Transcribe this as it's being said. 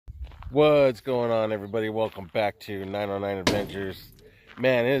What's going on, everybody? Welcome back to 909 Adventures.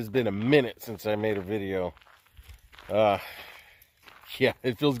 Man, it has been a minute since I made a video. Yeah,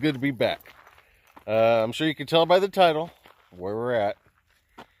 it feels good to be back. I'm sure you can tell by the title where we're at.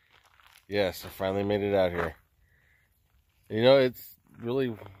 Yes, I finally made it out here. You know, it's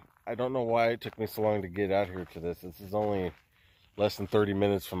really, I don't know why it took me so long to get out here to this. This is only less than 30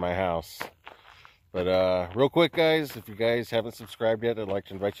 minutes from my house. But real quick, guys, if you guys haven't subscribed yet, I'd like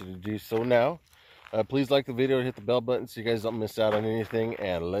to invite you to do so now. Please like the video and hit the bell button so you guys don't miss out on anything.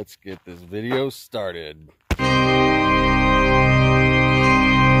 And let's get this video started.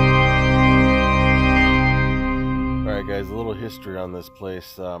 Alright, guys, a little history on this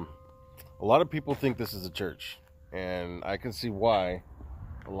place. A lot of people think this is a church, and I can see why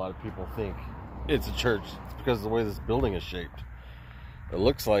a lot of people think it's a church. It's because of the way this building is shaped. It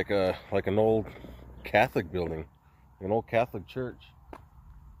looks like an old Catholic building, an old Catholic church.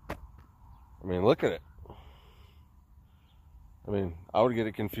 I mean, look at it. I mean, I would get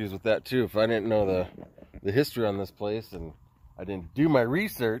it confused with that too if I didn't know the history on this place and I didn't do my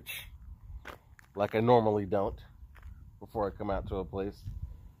research like I normally don't before I come out to a place.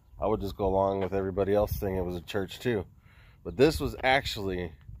 I would just go along with everybody else saying it was a church too. But this was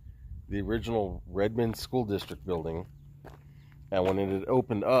actually the original Redmond School District building. And when it had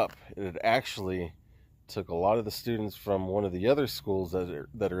opened up, it had actually took a lot of the students from one of the other schools that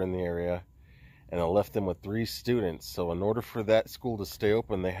are in the area, and it left them with 3 students. So in order for that school to stay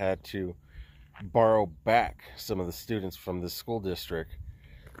open, they had to borrow back some of the students from this school district.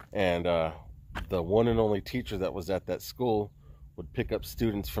 And the one and only teacher that was at that school would pick up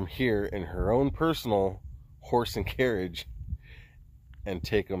students from here in her own personal horse and carriage and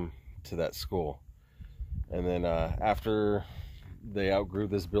take them to that school. And then after they outgrew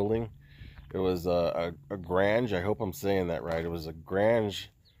this building, it was a grange. I hope I'm saying that right. It was a grange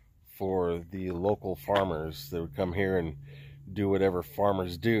for the local farmers. They would come here and do whatever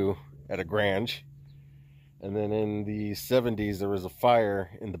farmers do at a grange. And then in the 70s, there was a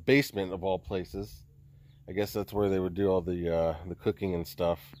fire in the basement of all places. I guess that's where they would do all the cooking and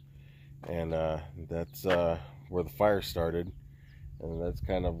stuff. And that's where the fire started. And that's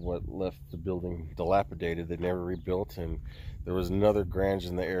kind of what left the building dilapidated. They never rebuilt, and there was another grange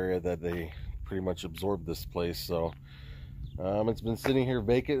in the area that they pretty much absorbed this place. So it's been sitting here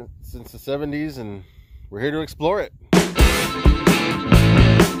vacant since the 70s, and we're here to explore it.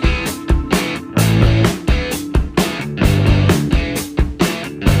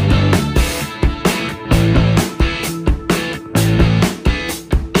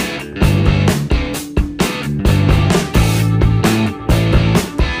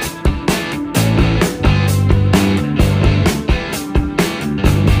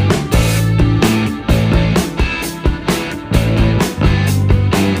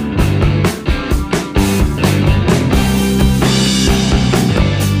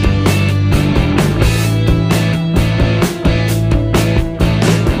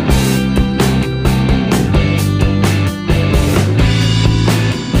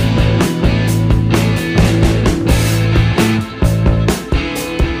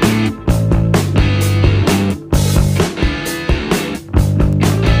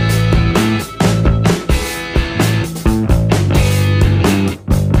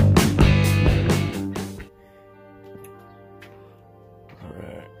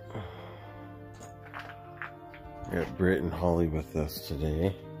 Got Britt and Holly with us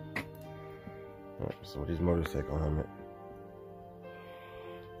today. Oh, somebody's motorcycle helmet.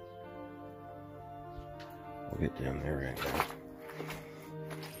 We'll get down there right now.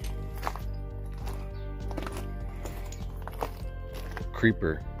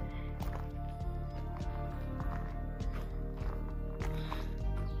 Creeper.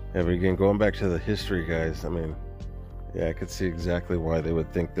 Yeah, but again, going back to the history, guys, I mean, yeah, I could see exactly why they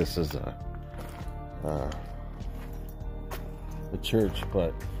would think this is a church.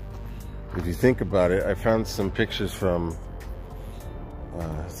 But if you think about it, I found some pictures from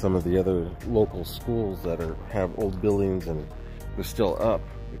some of the other local schools that have old buildings and they're still up.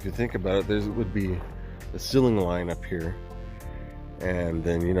 If you think about it, there would be a ceiling line up here, and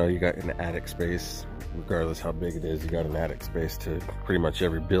then, you know, you got an attic space. Regardless how big it is, you got an attic space to pretty much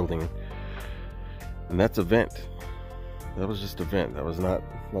every building, and that's a vent. That was just a vent. That was not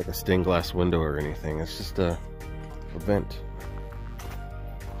like a stained glass window or anything. It's just a vent.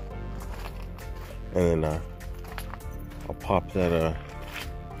 And then I'll pop that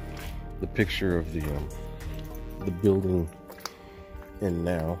the picture of the building in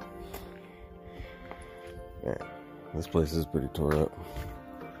now. Man, this place is pretty tore up.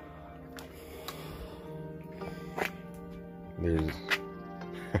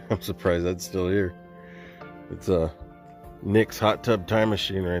 I'm surprised that's still here. It's a Nick's hot tub time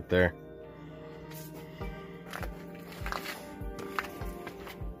machine right there.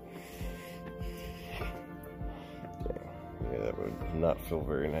 Yeah, that would not feel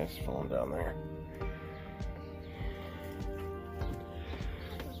very nice falling down there.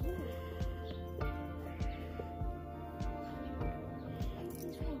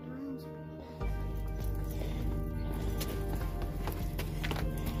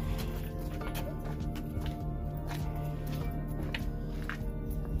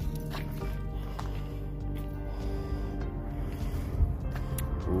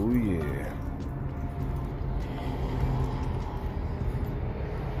 Oh yeah.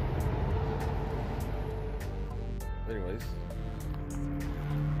 Anyways.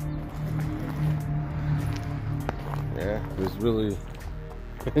 Yeah, there's really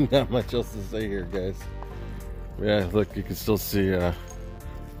not much else to say here, guys. Yeah, look, you can still see where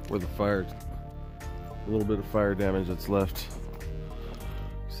the fire, a little bit of fire damage that's left.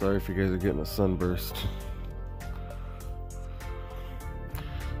 Sorry if you guys are getting a sunburst.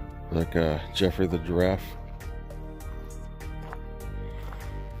 Like Jeffrey the giraffe.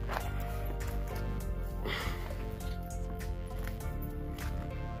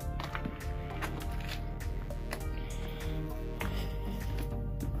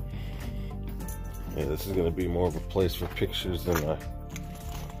 Yeah, this is going to be more of a place for pictures than you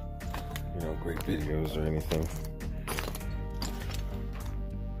know, great videos or anything.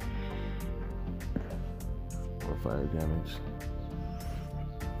 More fire damage.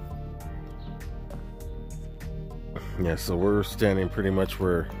 Yeah, so we're standing pretty much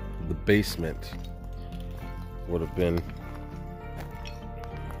where the basement would have been.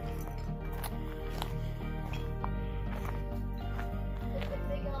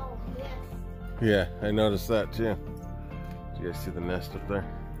 Yeah, I noticed that too. Do you guys see the nest up there?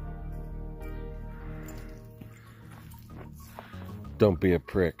 Don't be a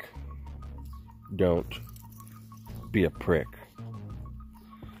prick. Don't be a prick.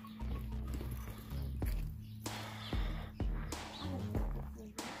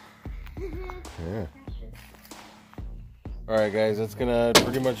 Yeah. Alright guys, that's gonna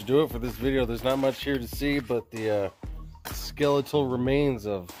pretty much do it for this video. There's not much here to see but the skeletal remains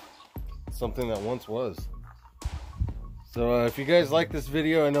of something that once was. So if you guys like this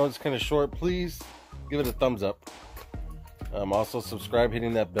video, I know it's kind of short, please give it a thumbs up. Also subscribe,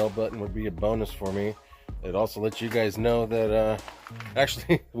 hitting that bell button would be a bonus for me. It also lets you guys know that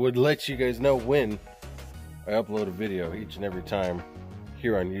actually would let you guys know when I upload a video each and every time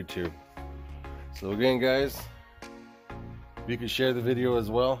here on YouTube. So again guys, if you could share the video as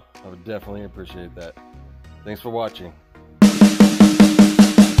well, I would definitely appreciate that. Thanks for watching.